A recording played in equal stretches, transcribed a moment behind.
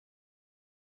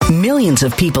Millions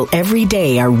of people every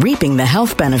day are reaping the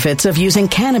health benefits of using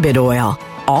cannabis oil,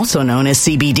 also known as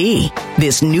CBD.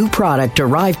 This new product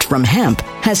derived from hemp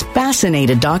has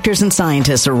fascinated doctors and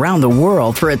scientists around the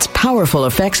world for its powerful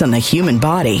effects on the human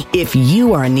body. If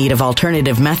you are in need of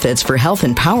alternative methods for health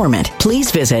empowerment, please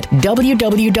visit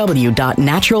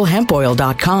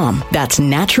www.naturalhempoil.com. That's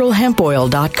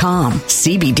naturalhempoil.com.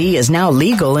 CBD is now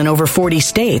legal in over 40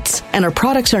 states, and our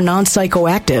products are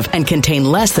non-psychoactive and contain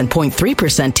less than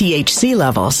 0.3% THC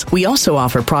levels. We also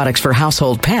offer products for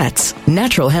household pets.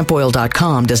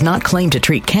 Naturalhempoil.com does not claim to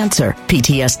treat cancer,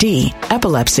 PTSD,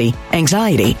 epilepsy,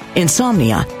 anxiety,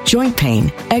 insomnia, joint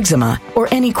pain, eczema, or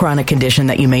any chronic condition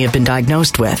that you may have been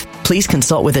diagnosed with. Please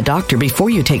consult with a doctor before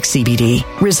you take CBD.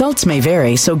 Results may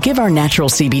vary, so give our natural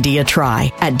CBD a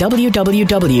try at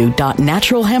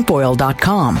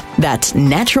www.naturalhempoil.com. That's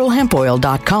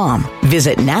naturalhempoil.com.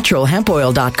 Visit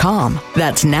naturalhempoil.com.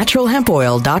 That's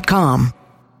naturalhempoil.com.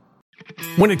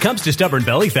 When it comes to stubborn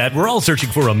belly fat, we're all searching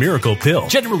for a miracle pill.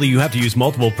 Generally, you have to use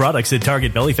multiple products that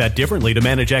target belly fat differently to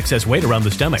manage excess weight around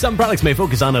the stomach. Some products may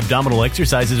focus on abdominal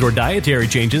exercises or dietary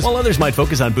changes, while others might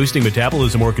focus on boosting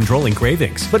metabolism or controlling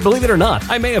cravings. But believe it or not,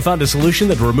 I may have found a solution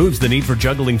that removes the need for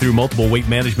juggling through multiple weight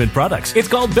management products. It's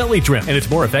called Belly Trim, and it's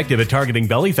more effective at targeting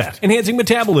belly fat, enhancing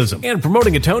metabolism, and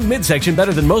promoting a toned midsection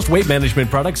better than most weight management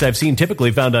products I've seen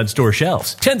typically found on store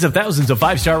shelves. Tens of thousands of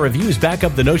 5-star reviews back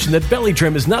up the notion that Belly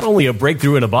Trim is not only a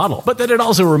breakthrough in a bottle, but that it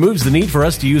also removes the need for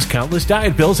us to use countless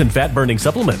diet pills and fat-burning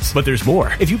supplements. But there's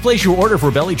more. If you place your order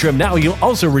for Belly Trim now, you'll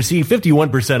also receive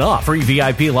 51% off, free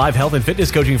VIP live health and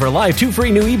fitness coaching for life, 2 free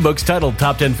new ebooks titled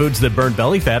Top 10 Foods That Burn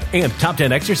Belly Fat and Top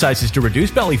 10 Exercises to Reduce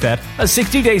Belly Fat, a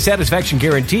 60-day satisfaction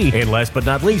guarantee, and last but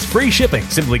not least, free shipping.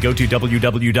 Simply go to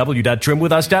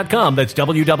www.trimwithus.com. That's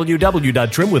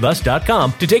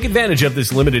www.trimwithus.com to take advantage of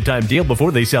this limited time deal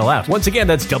before they sell out. Once again,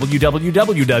 that's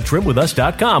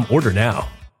www.trimwithus.com. Order now.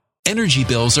 Energy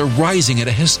bills are rising at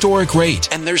a historic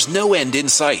rate, and there's no end in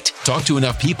sight. Talk to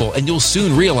enough people, and you'll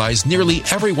soon realize nearly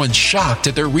everyone's shocked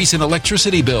at their recent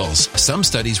electricity bills. Some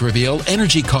studies reveal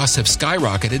energy costs have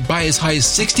skyrocketed by as high as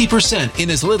 60%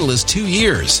 in as little as 2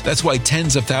 years. That's why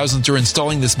tens of thousands are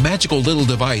installing this magical little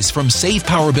device from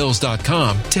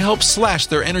SavePowerBills.com to help slash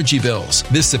their energy bills.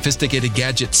 This sophisticated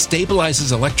gadget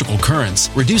stabilizes electrical currents,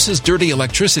 reduces dirty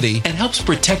electricity, and helps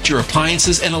protect your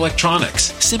appliances and electronics.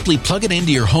 Simply plug it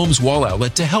into your home's wall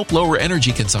outlet to help lower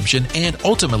energy consumption and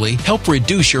ultimately help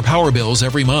reduce your power bills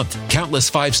every month.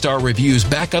 Countless 5-star reviews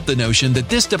back up the notion that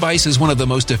this device is one of the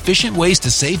most efficient ways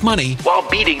to save money while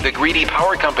beating the greedy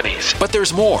power companies. But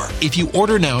there's more. If you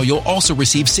order now, you'll also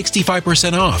receive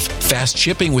 65% off, fast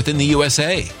shipping within the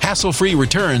USA, hassle-free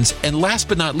returns, and last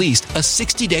but not least, a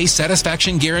 60-day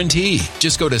satisfaction guarantee.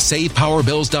 Just go to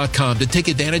SavePowerBills.com to take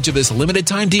advantage of this limited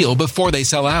time deal before they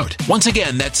sell out. Once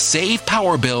again, that's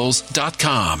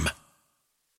SavePowerBills.com.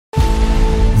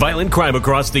 Violent crime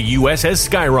across the U.S. has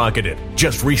skyrocketed.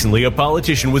 Just recently, a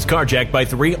politician was carjacked by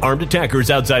 3 armed attackers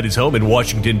outside his home in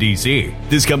Washington, D.C.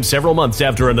 This comes several months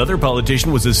after another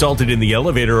politician was assaulted in the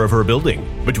elevator of her building.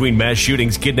 Between mass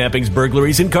shootings, kidnappings,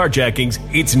 burglaries, and carjackings,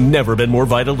 it's never been more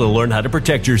vital to learn how to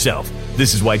protect yourself.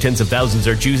 This is why tens of thousands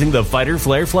are choosing the Fighter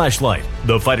Flare flashlight.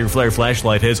 The Fighter Flare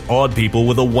flashlight has awed people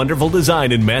with a wonderful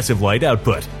design and massive light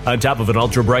output. On top of an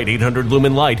ultra-bright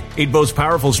 800-lumen light, it boasts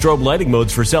powerful strobe lighting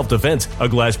modes for self-defense, a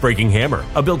glass-breaking hammer,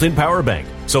 a built-in power bank,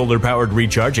 solar-powered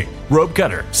recharging, rope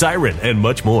cutter, siren, and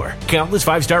much more. Countless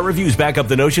 5-star reviews back up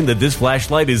the notion that this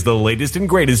flashlight is the latest and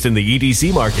greatest in the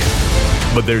EDC market.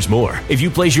 But there's more. If you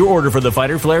place your order for the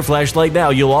Fighter Flare flashlight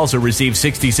now, you'll also receive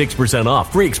 66%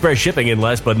 off, free express shipping, and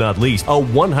last but not least, a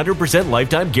 100%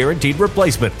 lifetime guaranteed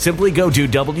replacement. Simply go to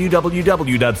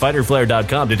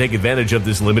www.fighterflare.com to take advantage of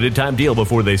this limited time deal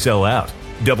before they sell out.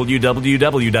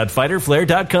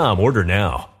 www.fighterflare.com. Order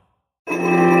now.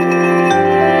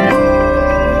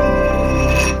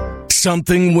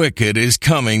 Something wicked is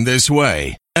coming this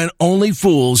way, and only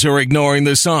fools are ignoring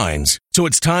the signs. So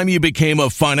it's time you became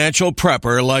a financial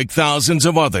prepper like thousands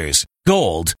of others.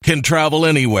 Gold can travel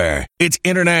anywhere. It's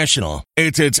international.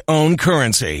 It's its own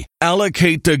currency.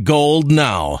 Allocate to gold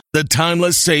now, the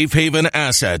timeless safe haven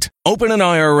asset. Open an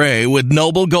IRA with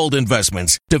Noble Gold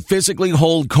Investments to physically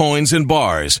hold coins and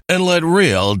bars and let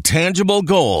real, tangible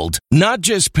gold, not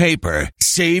just paper,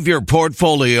 Save your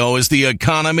portfolio as the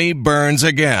economy burns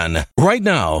again. Right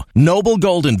now, Noble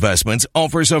Gold Investments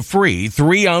offers a free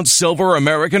 3-ounce silver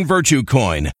American Virtue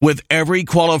coin with every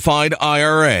qualified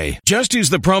IRA. Just use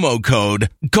the promo code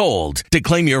GOLD to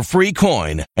claim your free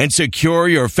coin and secure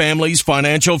your family's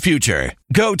financial future.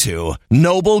 Go to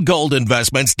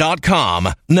noblegoldinvestments.com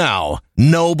now.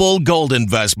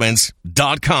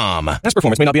 noblegoldinvestments.com. Past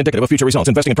performance may not be indicative of future results.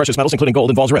 Investing in precious metals, including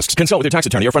gold, involves risks. Consult with your tax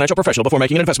attorney or financial professional before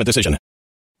making an investment decision.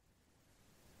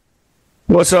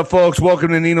 What's up, folks?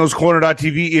 Welcome to Nino's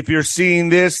Corner.tv. If you're seeing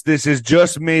this, this is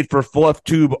just made for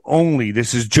FluffTube only.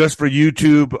 This is just for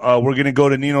YouTube. We're going to go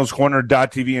to Nino's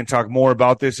Corner.tv and talk more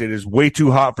about this. It is way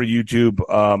too hot for YouTube.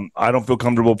 I don't feel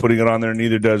comfortable putting it on there.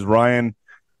 Neither does Ryan.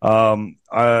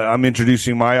 I'm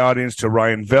introducing my audience to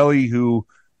Ryan Velli, who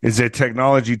is a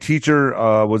technology teacher,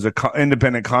 was an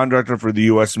independent contractor for the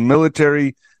U.S.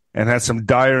 military, and has some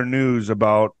dire news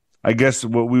about, I guess,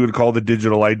 what we would call the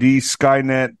digital ID,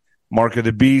 Skynet, Mark of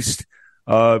the Beast.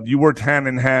 You worked hand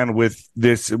in hand with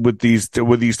these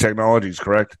technologies,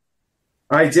 correct?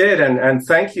 I did, and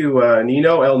thank you,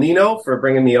 El Nino, for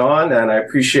bringing me on, and I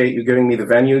appreciate you giving me the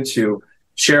venue to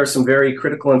share some very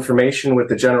critical information with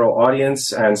the general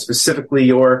audience, and specifically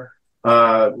your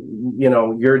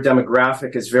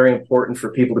demographic is very important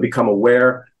for people to become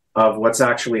aware of what's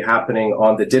actually happening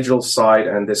on the digital side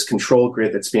and this control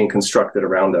grid that's being constructed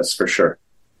around us, for sure.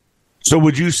 So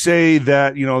would you say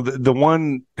that, the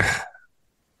one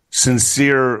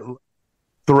sincere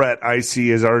threat I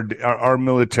see is our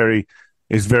military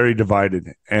is very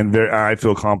divided and I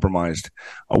feel compromised.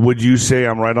 Would you say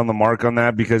I'm right on the mark on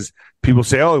that? Because people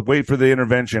say, oh, wait for the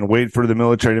intervention, wait for the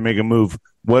military to make a move.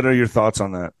 What are your thoughts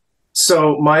on that?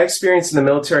 So my experience in the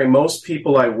military, most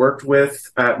people I worked with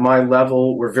at my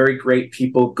level were very great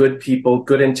people, good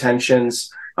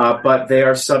intentions. But they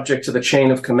are subject to the chain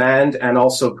of command and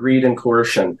also greed and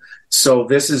coercion. So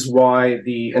this is why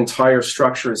the entire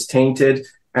structure is tainted.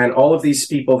 And all of these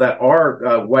people that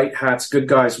are white hats, good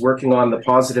guys working on the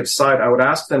positive side, I would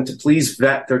ask them to please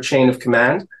vet their chain of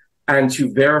command and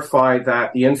to verify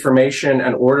that the information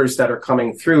and orders that are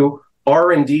coming through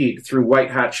are indeed through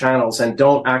white hat channels and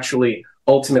don't actually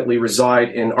ultimately reside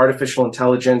in artificial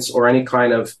intelligence or any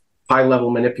kind of high-level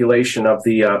manipulation of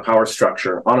the power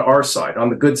structure on our side, on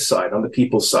the good side, on the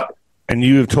people's side. And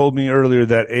you have told me earlier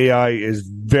that AI is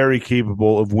very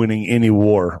capable of winning any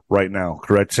war right now,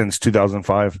 correct, since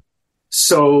 2005?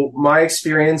 So my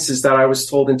experience is that I was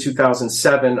told in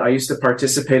 2007, I used to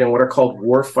participate in what are called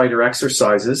warfighter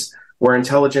exercises, where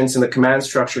intelligence and the command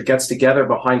structure gets together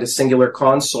behind a singular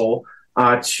console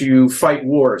to fight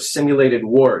wars, simulated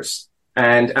wars.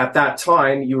 And at that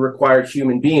time, you required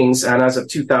human beings. And as of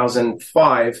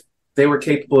 2005, they were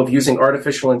capable of using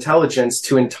artificial intelligence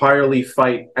to entirely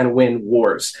fight and win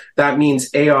wars. That means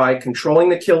AI controlling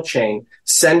the kill chain,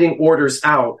 sending orders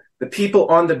out. The people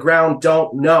on the ground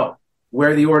don't know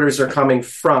where the orders are coming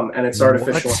from, and it's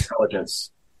artificial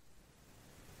intelligence.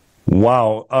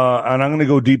 Wow. And I'm going to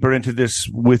go deeper into this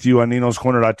with you on Nino's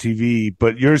Corner.tv,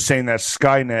 but you're saying that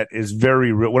Skynet is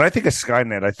very real. When I think of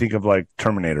Skynet, I think of like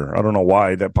Terminator. I don't know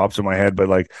why that pops in my head, but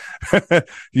like,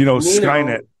 Nino,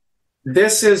 Skynet.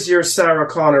 This is your Sarah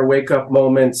Connor wake-up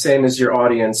moment, same as your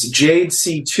audience. Jade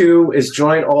C2 is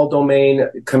Joint All-Domain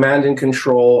Command and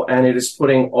Control, and it is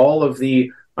putting all of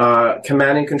the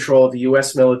command and control of the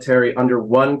U.S. military under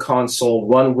one console,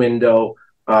 one window,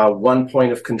 one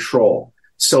point of control.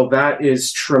 So that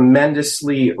is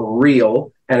tremendously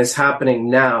real and is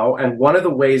happening now. And one of the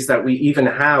ways that we even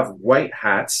have white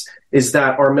hats is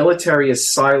that our military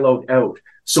is siloed out.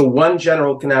 So one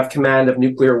general can have command of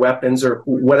nuclear weapons or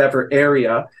whatever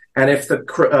area. And if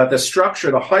the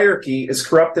structure, the hierarchy is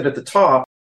corrupted at the top.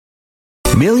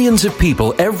 Millions of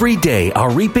people every day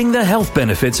are reaping the health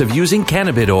benefits of using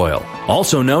cannabis oil,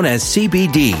 also known as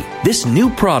CBD. This new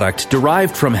product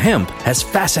derived from hemp has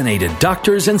fascinated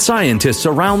doctors and scientists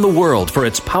around the world for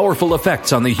its powerful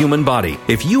effects on the human body.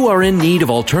 If you are in need of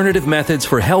alternative methods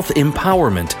for health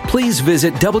empowerment, please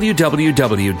visit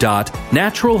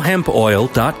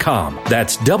www.naturalhempoil.com.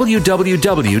 That's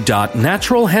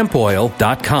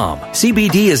www.naturalhempoil.com.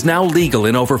 CBD is now legal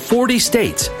in over 40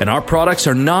 states, and our products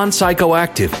are non-psychoactive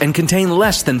and contain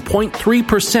less than 0.3%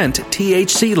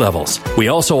 THC levels. We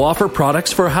also offer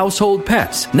products for household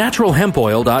pets.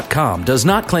 NaturalHempOil.com does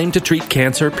not claim to treat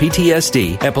cancer,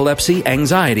 PTSD, epilepsy,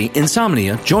 anxiety,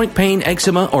 insomnia, joint pain,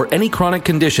 eczema, or any chronic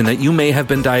condition that you may have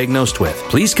been diagnosed with.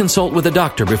 Please consult with a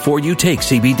doctor before you take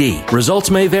CBD.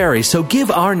 Results may vary, so give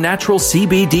our natural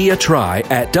CBD a try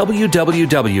at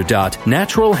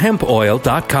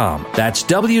www.naturalhempoil.com. That's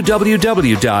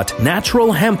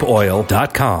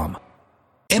www.naturalhempoil.com.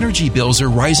 Energy bills are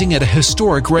rising at a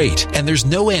historic rate, and there's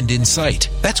no end in sight.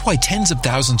 That's why tens of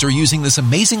thousands are using this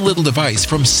amazing little device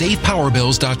from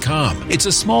SavePowerBills.com. It's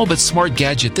a small but smart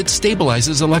gadget that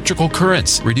stabilizes electrical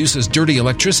currents, reduces dirty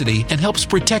electricity, and helps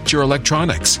protect your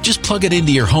electronics. Just plug it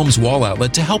into your home's wall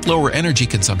outlet to help lower energy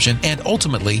consumption and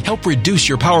ultimately help reduce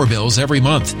your power bills every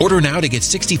month. Order now to get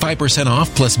 65%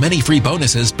 off plus many free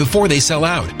bonuses before they sell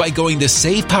out by going to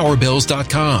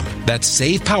SavePowerBills.com. That's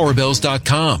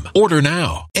SavePowerBills.com. Order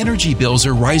now. Energy bills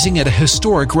are rising at a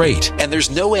historic rate, and there's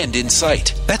no end in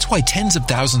sight. That's why tens of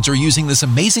thousands are using this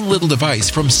amazing little device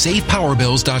from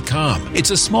SavePowerBills.com. It's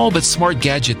a small but smart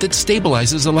gadget that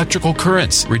stabilizes electrical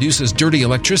currents, reduces dirty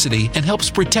electricity, and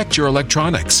helps protect your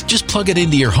electronics. Just plug it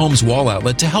into your home's wall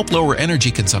outlet to help lower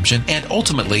energy consumption and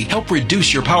ultimately help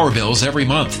reduce your power bills every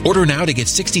month. Order now to get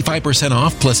 65%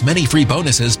 off plus many free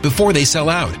bonuses before they sell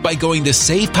out by going to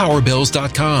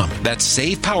SavePowerBills.com. That's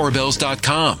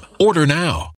SavePowerBills.com. Order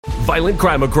now. Violent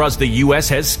crime across the U.S.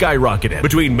 has skyrocketed.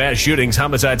 Between mass shootings,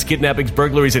 homicides, kidnappings,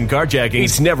 burglaries, and carjackings,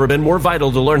 it's never been more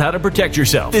vital to learn how to protect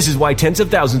yourself. This is why tens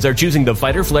of thousands are choosing the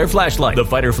Fighter Flare flashlight. The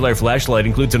Fighter Flare flashlight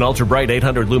includes an ultra-bright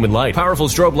 800 lumen light, powerful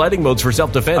strobe lighting modes for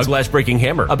self-defense, a glass-breaking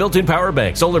hammer, a built-in power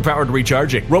bank, solar-powered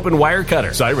recharging, rope and wire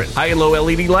cutter, siren, high and low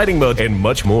LED lighting mode, and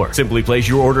much more. Simply place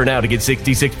your order now to get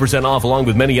 66% off along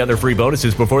with many other free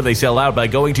bonuses before they sell out by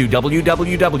going to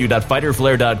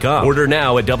www.fighterflare.com. Order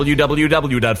now at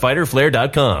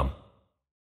www.fighterflare.com.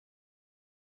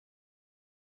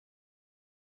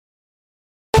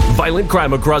 Violent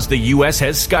crime across the U.S.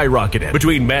 has skyrocketed.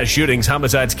 Between mass shootings,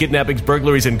 homicides, kidnappings,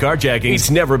 burglaries, and carjackings,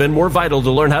 it's never been more vital to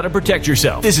learn how to protect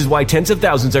yourself. This is why tens of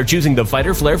thousands are choosing the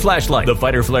Fighter Flare flashlight. The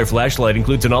Fighter Flare flashlight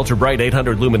includes an ultra-bright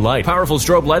 800 lumen light, powerful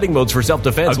strobe lighting modes for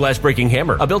self-defense, a glass-breaking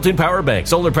hammer, a built-in power bank,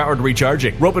 solar-powered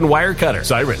recharging, rope and wire cutter,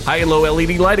 siren, high and low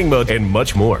LED lighting mode, and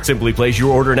much more. Simply place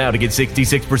your order now to get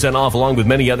 66% off along with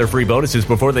many other free bonuses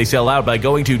before they sell out by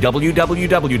going to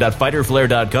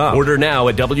www.fighterflare.com. Order now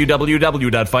at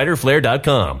www.fighterflare.com.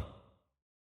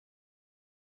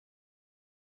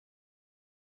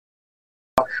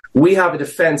 We have a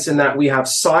defense in that we have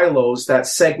silos that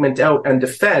segment out and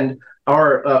defend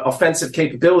our offensive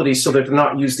capabilities so that they're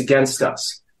not used against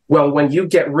us. Well, when you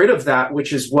get rid of that,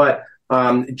 which is what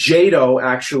JADO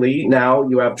actually, now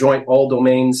you have joint all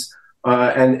domains,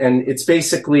 and it's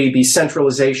basically the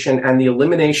centralization and the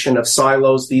elimination of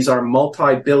silos. These are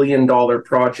multi-billion-dollar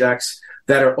projects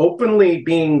that are openly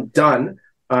being done.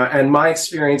 And my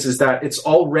experience is that it's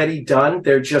already done.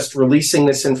 They're just releasing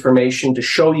this information to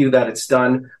show you that it's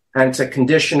done and to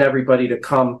condition everybody to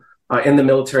come in the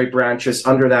military branches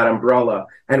under that umbrella.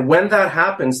 And when that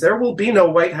happens, there will be no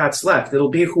white hats left. It'll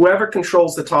be whoever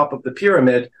controls the top of the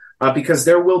pyramid, because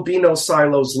there will be no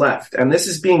silos left. And this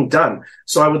is being done.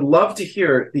 So I would love to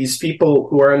hear these people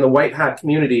who are in the white hat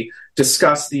community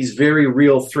discuss these very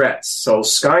real threats. So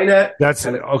Skynet. That's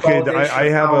okay.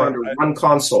 I have under one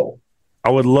console. I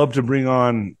would love to bring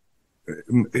on,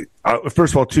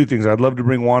 first of all, two things. I'd love to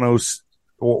bring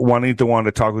Juanito on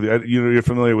to talk with you. You're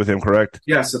familiar with him, correct?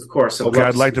 Yes, of course.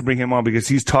 I'd like to bring him on because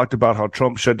he's talked about how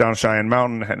Trump shut down Cheyenne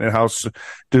Mountain and how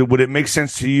would it make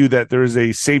sense to you that there is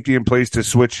a safety in place to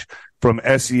switch from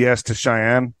SES to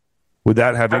Cheyenne? Would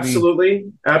that have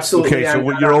Absolutely. Okay,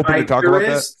 so you're open to talk about that?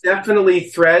 There is definitely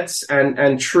threads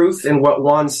and truth in what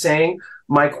Juan's saying.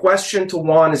 My question to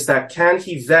Juan is that can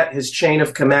he vet his chain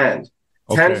of command?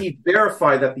 Can he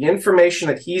verify that the information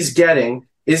that he's getting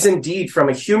is indeed from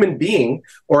a human being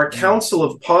or a council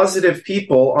of positive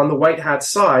people on the white hat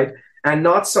side and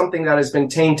not something that has been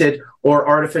tainted or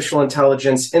artificial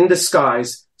intelligence in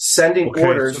disguise sending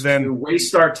orders to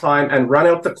waste our time and run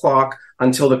out the clock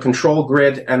until the control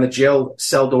grid and the jail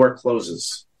cell door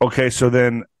closes? Okay, so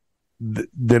then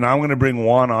I'm going to bring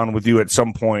Juan on with you at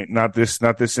some point, not this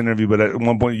interview, but at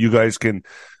one point you guys can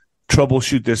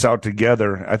troubleshoot this out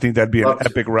together. I think that'd be an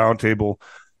epic roundtable.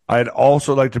 I'd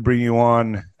also like to bring you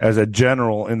on as a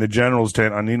general in the general's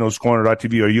tent on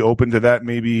ninoscorner.tv. Are you open to that?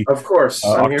 Maybe, of course,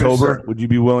 October. Here, would you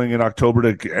be willing in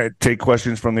October to take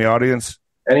questions from the audience?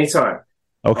 Anytime.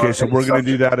 Okay, so we're going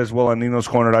to do that as well on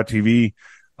ninoscorner.tv.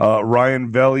 Ryan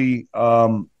Velli,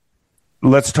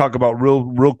 let's talk about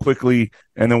real quickly,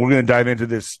 and then we're going to dive into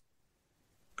this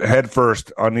head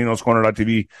first on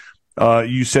ninoscorner.tv.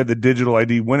 You said the digital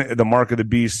ID, when the mark of the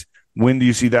beast, when do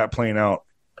you see that playing out?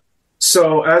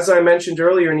 So as I mentioned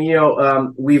earlier,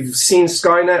 Neo, we've seen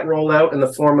Skynet roll out in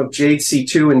the form of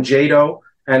JADE-C2 and JADO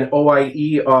and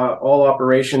OIE, All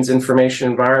Operations Information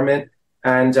Environment,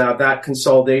 and that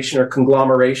consolidation or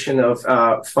conglomeration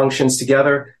of functions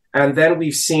together. And then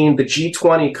we've seen the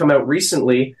G20 come out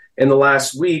recently in the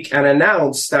last week and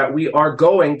announce that we are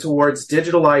going towards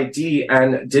digital ID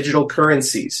and digital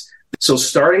currencies. So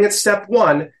starting at step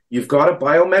one, you've got to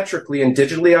biometrically and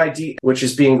digitally ID, which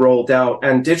is being rolled out,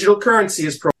 and digital currency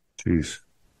is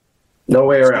no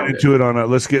way around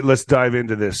it. Let's dive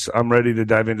into this. I'm ready to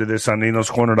dive into this on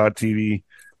ninoscorner.tv.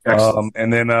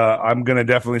 And then I'm going to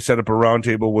definitely set up a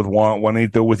roundtable with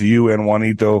Juanito, with you and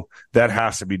Juanito. That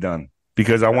has to be done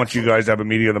because I want you guys to have a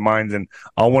meeting of the minds, and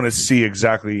I want to see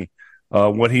exactly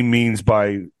what he means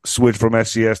by switch from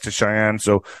SCS to Cheyenne.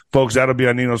 So, folks, that'll be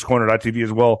on ninoscorner.tv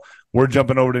as well. We're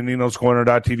jumping over to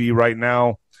ninoscorner.tv right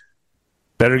now.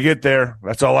 Better get there.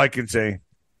 That's all I can say.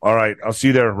 All right. I'll see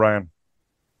you there, Ryan.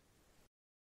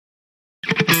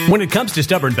 When it comes to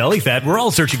stubborn belly fat, we're all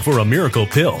searching for a miracle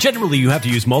pill. Generally, you have to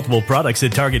use multiple products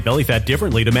that target belly fat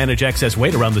differently to manage excess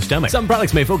weight around the stomach. Some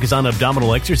products may focus on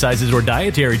abdominal exercises or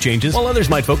dietary changes, while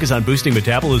others might focus on boosting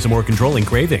metabolism or controlling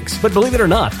cravings. But believe it or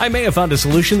not, I may have found a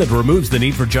solution that removes the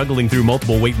need for juggling through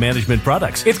multiple weight management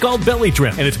products. It's called Belly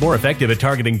Trim, and it's more effective at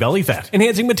targeting belly fat,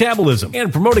 enhancing metabolism,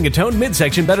 and promoting a toned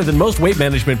midsection better than most weight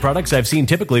management products I've seen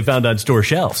typically found on store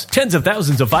shelves. Tens of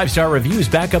thousands of 5-star reviews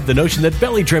back up the notion that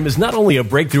Belly Trim is not only a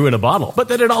breakthrough in a bottle, but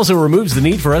that it also removes the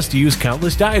need for us to use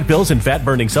countless diet pills and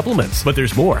fat-burning supplements. But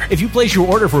there's more. If you place your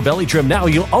order for Belly Trim now,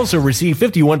 you'll also receive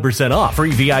 51% off,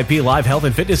 free VIP live health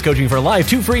and fitness coaching for life,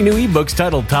 2 free new ebooks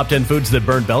titled Top 10 Foods That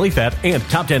Burn Belly Fat and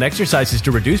Top 10 Exercises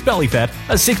to Reduce Belly Fat,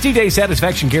 a 60-day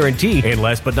satisfaction guarantee, and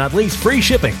last but not least, free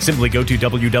shipping. Simply go to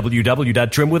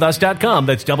www.trimwithus.com.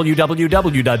 That's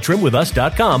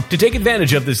www.trimwithus.com to take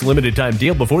advantage of this limited time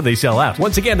deal before they sell out.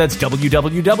 Once again, that's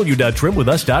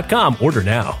www.trimwithus.com. Order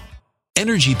now.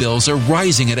 Energy bills are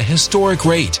rising at a historic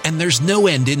rate, and there's no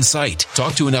end in sight.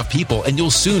 Talk to enough people, and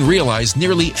you'll soon realize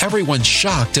nearly everyone's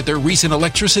shocked at their recent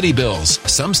electricity bills.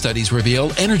 Some studies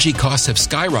reveal energy costs have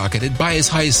skyrocketed by as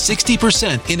high as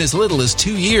 60% in as little as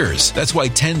 2 years. That's why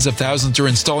tens of thousands are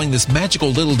installing this magical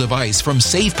little device from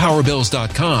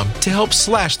SavePowerBills.com to help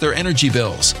slash their energy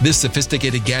bills. This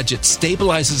sophisticated gadget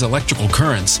stabilizes electrical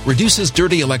currents, reduces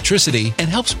dirty electricity, and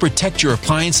helps protect your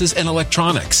appliances and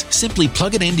electronics. Simply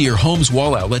plug it into your home's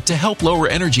wall outlet to help lower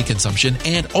energy consumption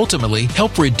and ultimately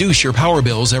help reduce your power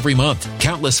bills every month.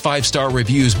 Countless 5-star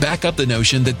reviews back up the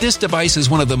notion that this device is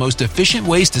one of the most efficient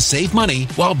ways to save money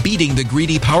while beating the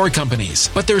greedy power companies.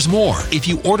 But there's more. If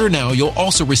you order now, you'll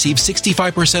also receive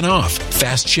 65% off,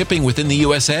 fast shipping within the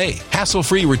USA,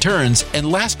 hassle-free returns,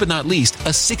 and last but not least,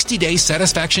 a 60-day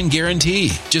satisfaction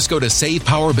guarantee. Just go to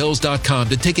SavePowerBills.com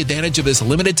to take advantage of this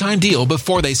limited time deal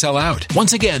before they sell out.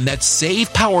 Once again, that's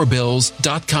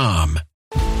SavePowerBills.com.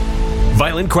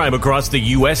 Violent crime across the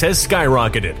U.S. has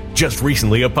skyrocketed. Just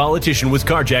recently, a politician was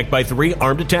carjacked by 3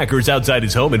 armed attackers outside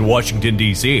his home in Washington,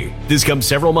 D.C. This comes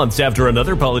several months after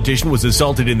another politician was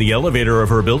assaulted in the elevator of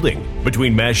her building.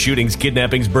 Between mass shootings,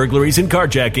 kidnappings, burglaries, and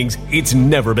carjackings, it's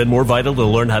never been more vital to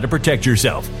learn how to protect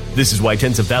yourself. This is why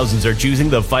tens of thousands are choosing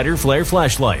the Fighter Flare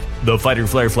flashlight. The Fighter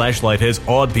Flare flashlight has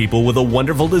awed people with a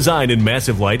wonderful design and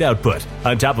massive light output.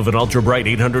 On top of an ultra-bright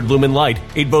 800-lumen light,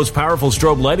 it boasts powerful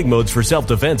strobe lighting modes for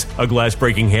self-defense, a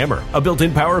glass-breaking hammer, a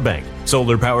built-in power bank,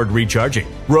 solar-powered recharging,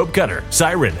 rope cutter,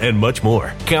 siren, and much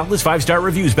more. Countless 5-star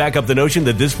reviews back up the notion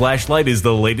that this flashlight is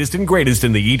the latest and greatest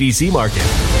in the EDC market.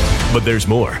 But there's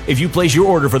more. If you place your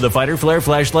order for the Fighter Flare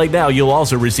flashlight now, you'll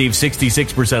also receive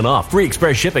 66% off, free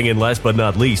express shipping, and last but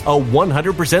not least, a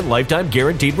 100% lifetime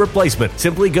guaranteed replacement.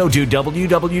 Simply go to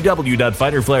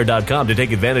www.fighterflare.com to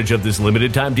take advantage of this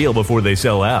limited time deal before they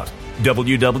sell out.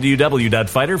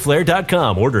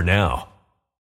 www.fighterflare.com. Order now.